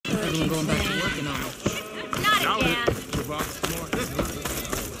everyone going back to work and all. Not again.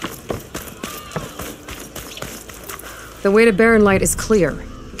 The way to Barren Light is clear.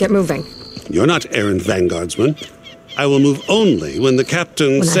 Get moving. You're not errant vanguardsman. I will move only when the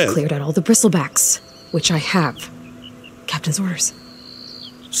captain When says... I've cleared out all the bristlebacks, which I have. Captain's orders.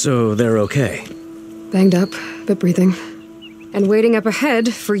 So they're okay? Banged up, but breathing. And waiting up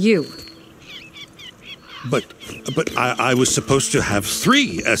ahead for you. But I was supposed to have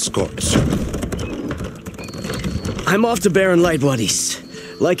 3 escorts. I'm off to Barren Light, buddies.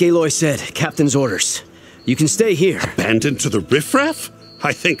 Like Aloy said, Captain's orders. You can stay here. Abandoned to the riffraff?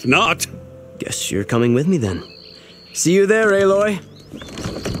 I think not. Guess you're coming with me then. See you there, Aloy.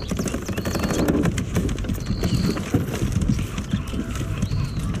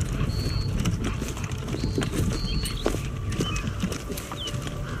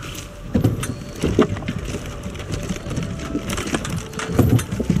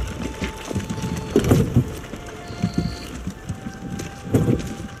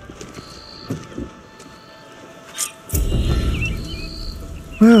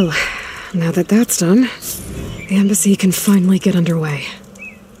 Well, now that that's done, the embassy can finally get underway.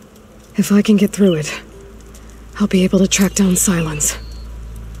 If I can get through it, I'll be able to track down Silence,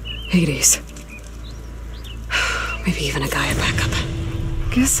 Hades, maybe even a Gaia backup.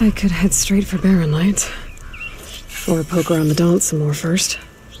 Guess I could head straight for Barren Light. Or poke around the Daunt some more first.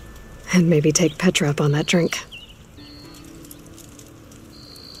 And maybe take Petra up on that drink.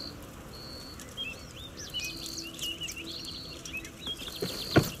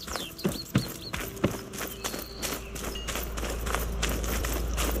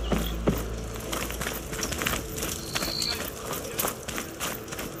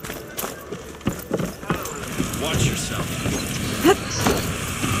 Watch yourself.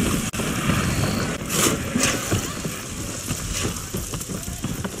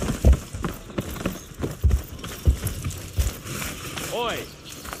 Oi,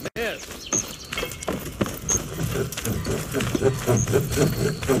 miss.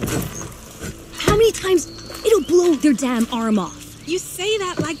 How many times it'll blow their damn arm off? You say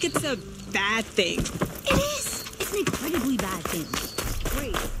that like it's a bad thing. It is. It's an incredibly bad thing.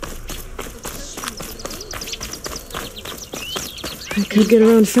 Great. I could get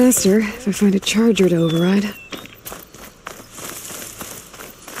around faster if I find a charger to override.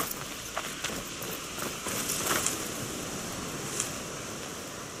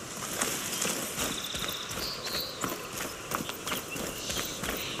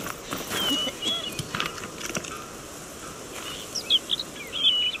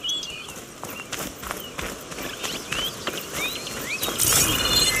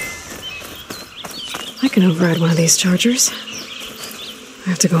 I can override one of these chargers. I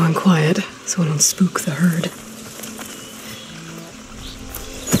have to go in quiet, so I don't spook the herd.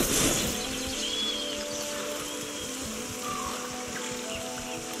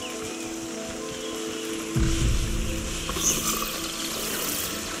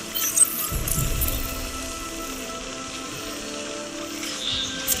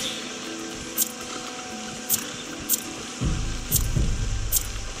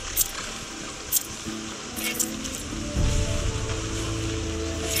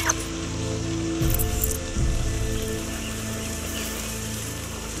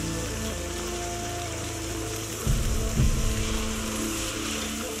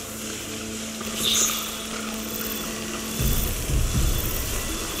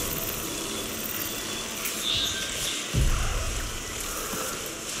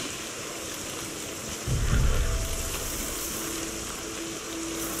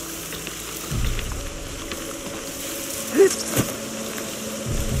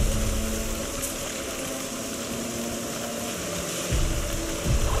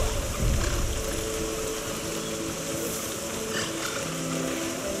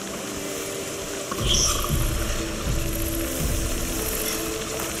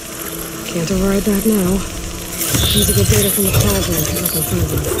 Can't override that now. Need to get data from the plasma and come up in front of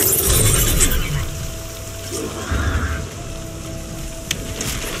them.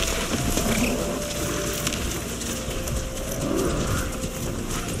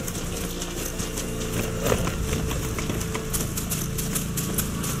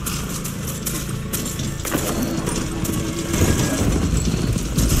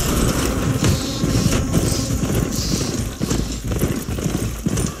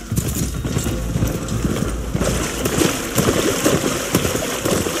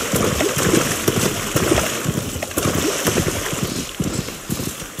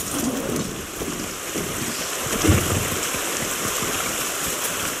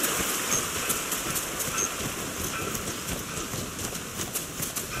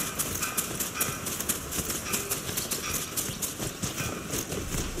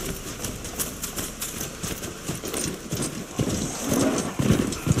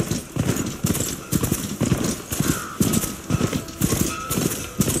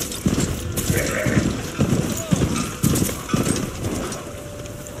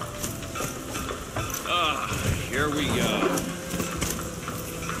 Here we go.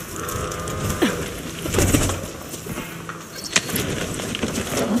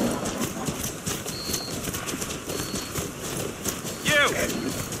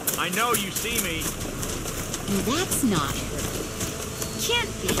 I know you see me. That's not her.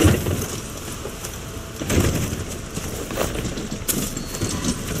 Can't be.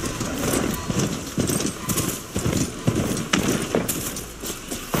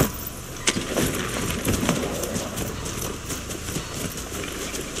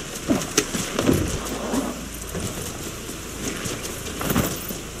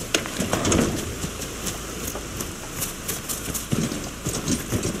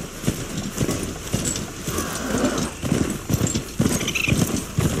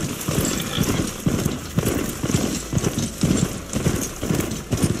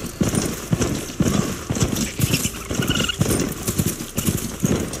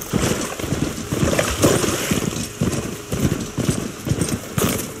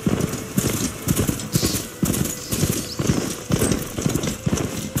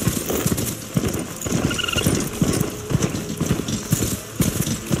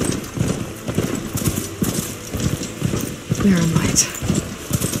 Barren light.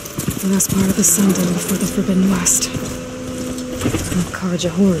 The last part of the sun dome before the Forbidden West. Karja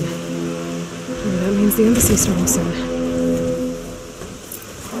Horn. Maybe that means the embassy's starting soon.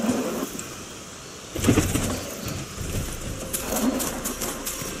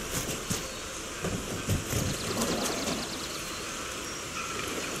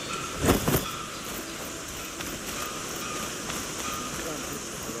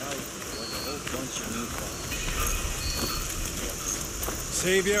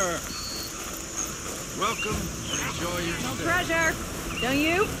 Savior! Welcome. Enjoy your No stay. pressure. Don't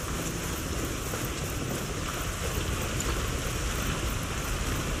you?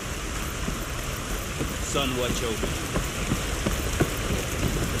 Son, watch over you.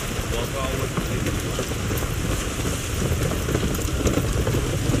 Walk all with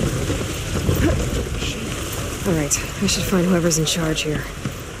All right, I should find whoever's in charge here.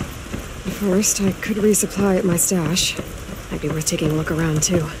 First, I could resupply at my stash. Might be worth taking a look around,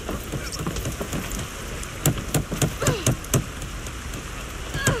 too.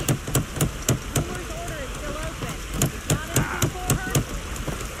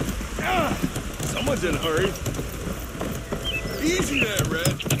 Someone's in a hurry. Easy there, Red.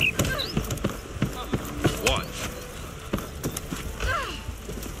 Watch.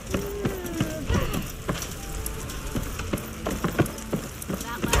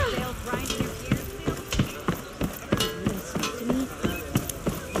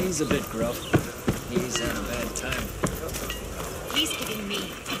 He's a bit gruff. He's had a bad time. He's giving me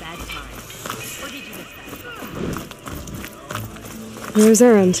a bad time. Where did you miss that? Where's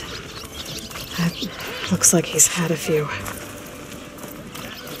Errand? That looks like he's had a few.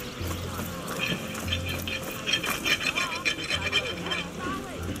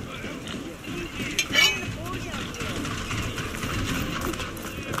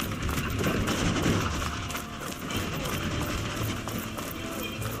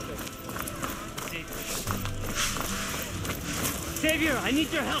 Savior, I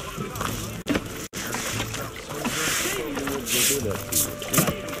need your help.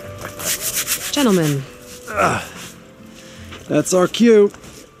 Gentlemen, That's our cue.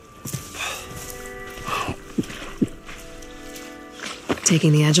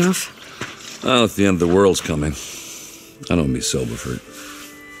 taking the edge off? Well, if the end of the world's coming, I don't be sober for it.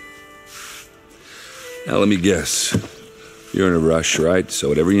 Now, let me guess. You're in a rush, right? So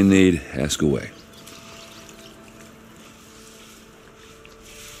whatever you need, ask away.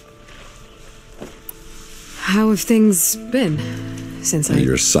 How have things been since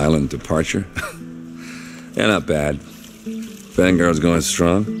Your silent departure? Yeah, not bad. Vanguard's going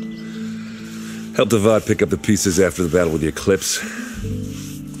strong. Helped Avad pick up the pieces after the battle with the Eclipse.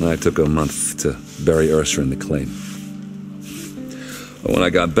 I took a month to bury Ursa in the claim. But when I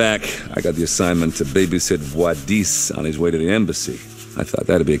got back, I got the assignment to babysit Wadis on his way to the embassy. I thought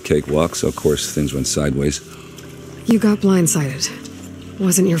that'd be a cakewalk, so of course things went sideways. You got blindsided.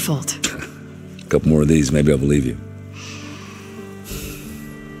 Wasn't your fault. A couple more of these, maybe I'll believe you.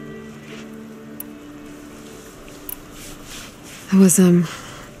 I was,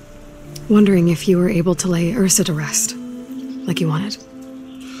 wondering if you were able to lay Ursa to rest, like you wanted.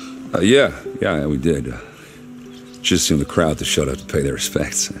 Yeah, we did. Just seemed the crowd that showed up to pay their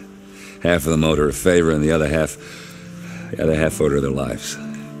respects. Half of them owed her a favor, and the other half owed her their lives.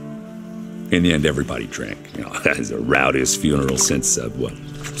 In the end, everybody drank. You know, it was the rowdiest funeral since,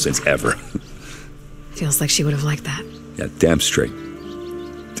 since ever. Feels like she would have liked that. Yeah, damn straight.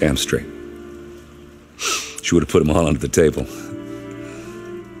 Damn straight. She would have put them all under the table.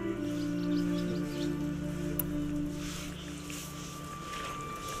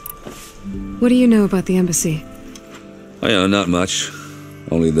 What do you know about the embassy? I know, not much.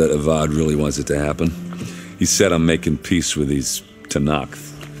 Only that Avad really wants it to happen. He said I'm making peace with these Tenakth.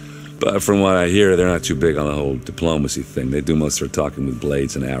 But from what I hear, they're not too big on the whole diplomacy thing. They do most of their talking with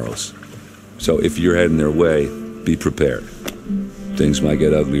blades and arrows. So if you're heading their way, be prepared. Things might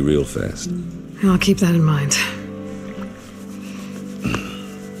get ugly real fast. I'll keep that in mind.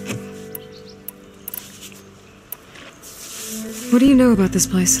 What do you know about this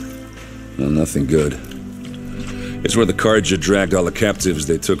place? Well, nothing good. It's where the Carja dragged all the captives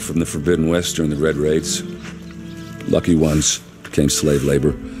they took from the Forbidden West during the Red Raids. Lucky ones became slave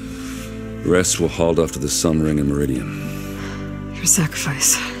labor. The rest were hauled off to the Sun Ring and Meridian. Your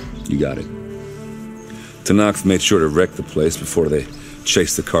sacrifice. You got it. Tenakth made sure to wreck the place before they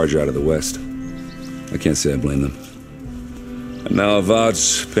chased the Carja out of the West. I can't say I blame them. And now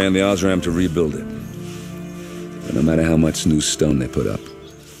Avad's paying the Osram to rebuild it. But no matter how much new stone they put up,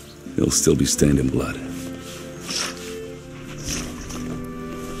 it'll still be stained in blood.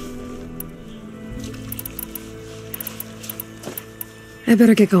 I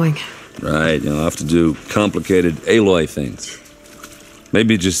better get going. Right, I'll have to do complicated Aloy things.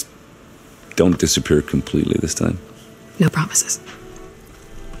 Maybe just don't disappear completely this time. No promises.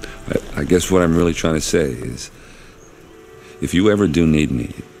 I guess what I'm really trying to say is, if you ever do need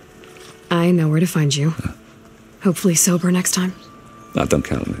me... I know where to find you. Hopefully sober next time. Don't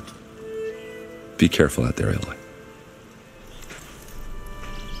count on it. Be careful out there, Aloy.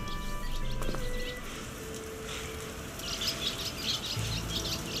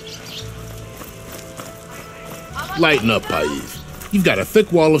 Lighten up, Paiv. You've got a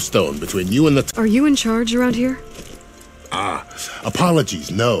thick wall of stone between you and the... Are you in charge around here?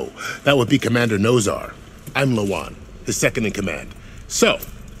 Apologies, no. That would be Commander Nozar. I'm Lawan, his second-in-command. So,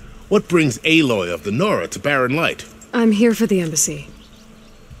 what brings Aloy of the Nora to Barren Light? I'm here for the embassy.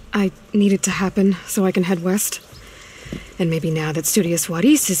 I need it to happen so I can head west. And maybe now that Studious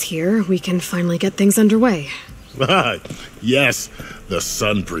Wadis is here, we can finally get things underway. Yes, the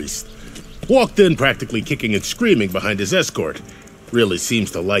Sun Priest. Walked in practically kicking and screaming behind his escort. Really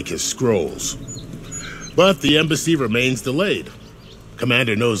seems to like his scrolls. But the embassy remains delayed.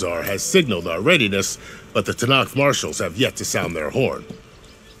 Commander Nozar has signaled our readiness, but the Tenakth marshals have yet to sound their horn.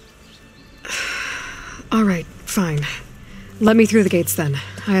 All right, fine. Let me through the gates then.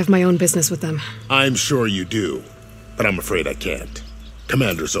 I have my own business with them. I'm sure you do, but I'm afraid I can't.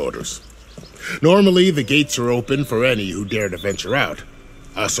 Commander's orders. Normally, the gates are open for any who dare to venture out.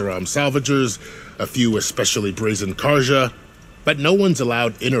 Asaram salvagers, a few especially brazen Carja, but no one's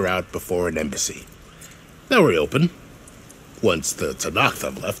allowed in or out before an embassy. They'll reopen, once the Tenakth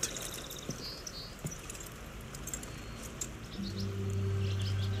have left.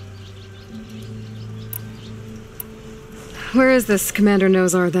 Where is this Commander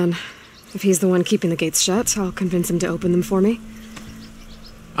Nozar, then? If he's the one keeping the gates shut, I'll convince him to open them for me.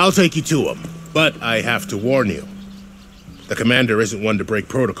 I'll take you to him, but I have to warn you. The commander isn't one to break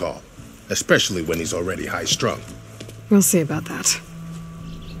protocol, especially when he's already high-strung. We'll see about that.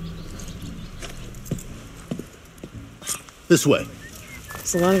 This way.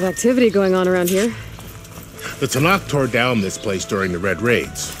 There's a lot of activity going on around here. The Tenakth tore down this place during the Red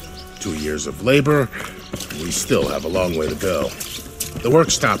Raids. 2 years of labor, and we still have a long way to go. The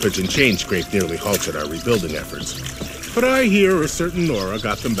work stoppage and chain scrape nearly halted our rebuilding efforts. But I hear a certain Nora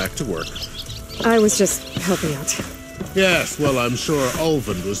got them back to work. I was just helping out. Yes, well, I'm sure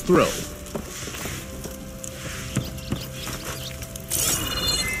Ulvin was thrilled.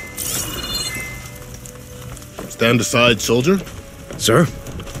 Stand aside, soldier. Sir?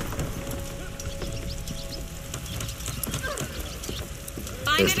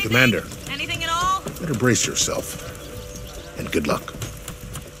 There's the commander. Anything at all? Better brace yourself. And good luck.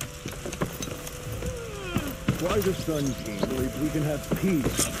 Why the Sun King believes we can have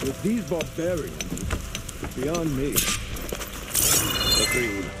peace with these barbarians is beyond me.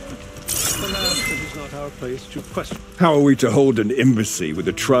 Agreed. Perhaps it is not our place to question. How are we to hold an embassy with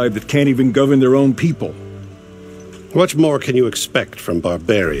a tribe that can't even govern their own people? What more can you expect from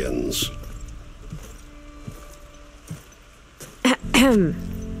barbarians?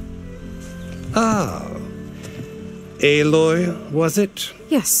 Aloy, was it?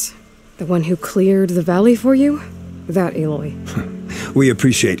 Yes. The one who cleared the valley for you? That Aloy. We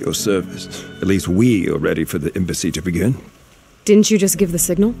appreciate your service. At least we are ready for the embassy to begin. Didn't you just give the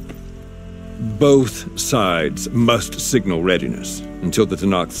signal? Both sides must signal readiness. Until the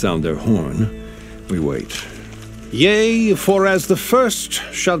Tenakth sound their horn, we wait. Yea, for as the first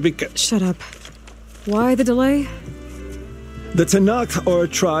shall be... Shut up. Why the delay? The Tenakth are a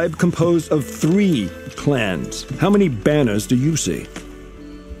tribe composed of 3 clans. How many banners do you see?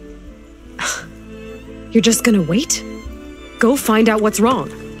 You're just gonna wait? Go find out what's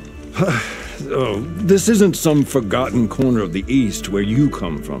wrong. Oh, this isn't some forgotten corner of the East where you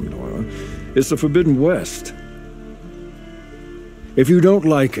come from, Nora. It's the Forbidden West. If you don't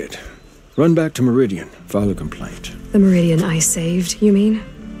like it, run back to Meridian, file a complaint. The Meridian I saved, you mean?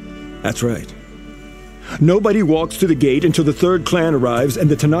 That's right. Nobody walks to the gate until the 3rd clan arrives and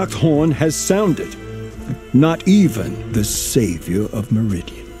the Tenakth horn has sounded. Not even the savior of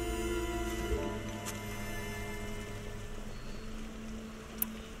Meridian.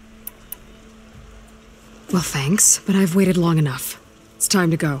 Well, thanks, but I've waited long enough. It's time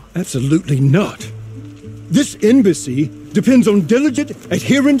to go. Absolutely not. This embassy depends on diligent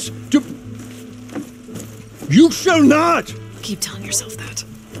adherence to... You shall not! Keep telling yourself that.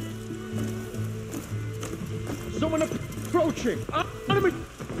 Someone approaching!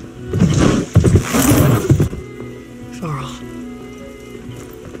 Varl.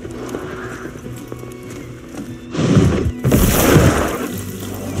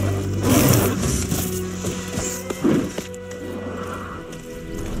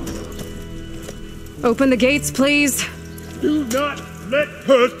 Open the gates, please. Do not let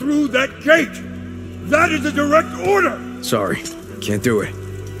her through that gate! That is a direct order! Sorry, can't do it.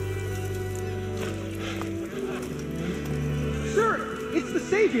 Sir, it's the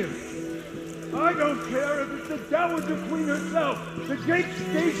Savior! I don't care if it's the Dowager Queen herself! The gate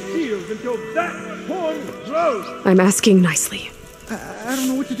stays sealed until that horn blows! I'm asking nicely. I don't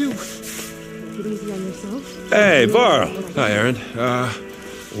know what to do. Get easy on yourself. Hey, Varl. Hi, Aaron.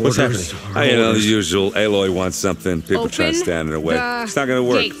 What's happening? You know, the usual. Aloy wants something. People try to Open stand in her way. the It's not gonna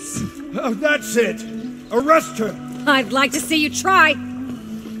work. gates. Oh, that's it! Arrest her! I'd like to see you try.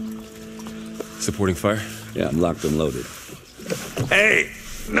 Supporting fire? Yeah, I'm locked and loaded. Hey,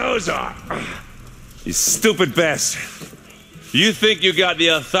 Nozar! You stupid bastard. You think you got the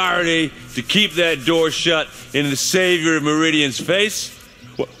authority to keep that door shut in the savior of Meridian's face?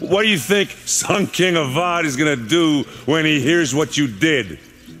 What do you think Sun King Avad is gonna do when he hears what you did?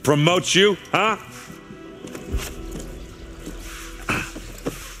 Promote you, huh?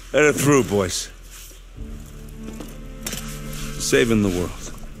 Let her through, boys. Saving the world.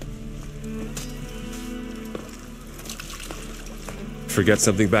 Forget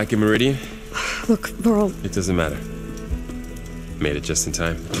something back in Meridian? Look, Varl, It doesn't matter. Made it just in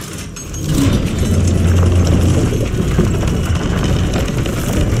time.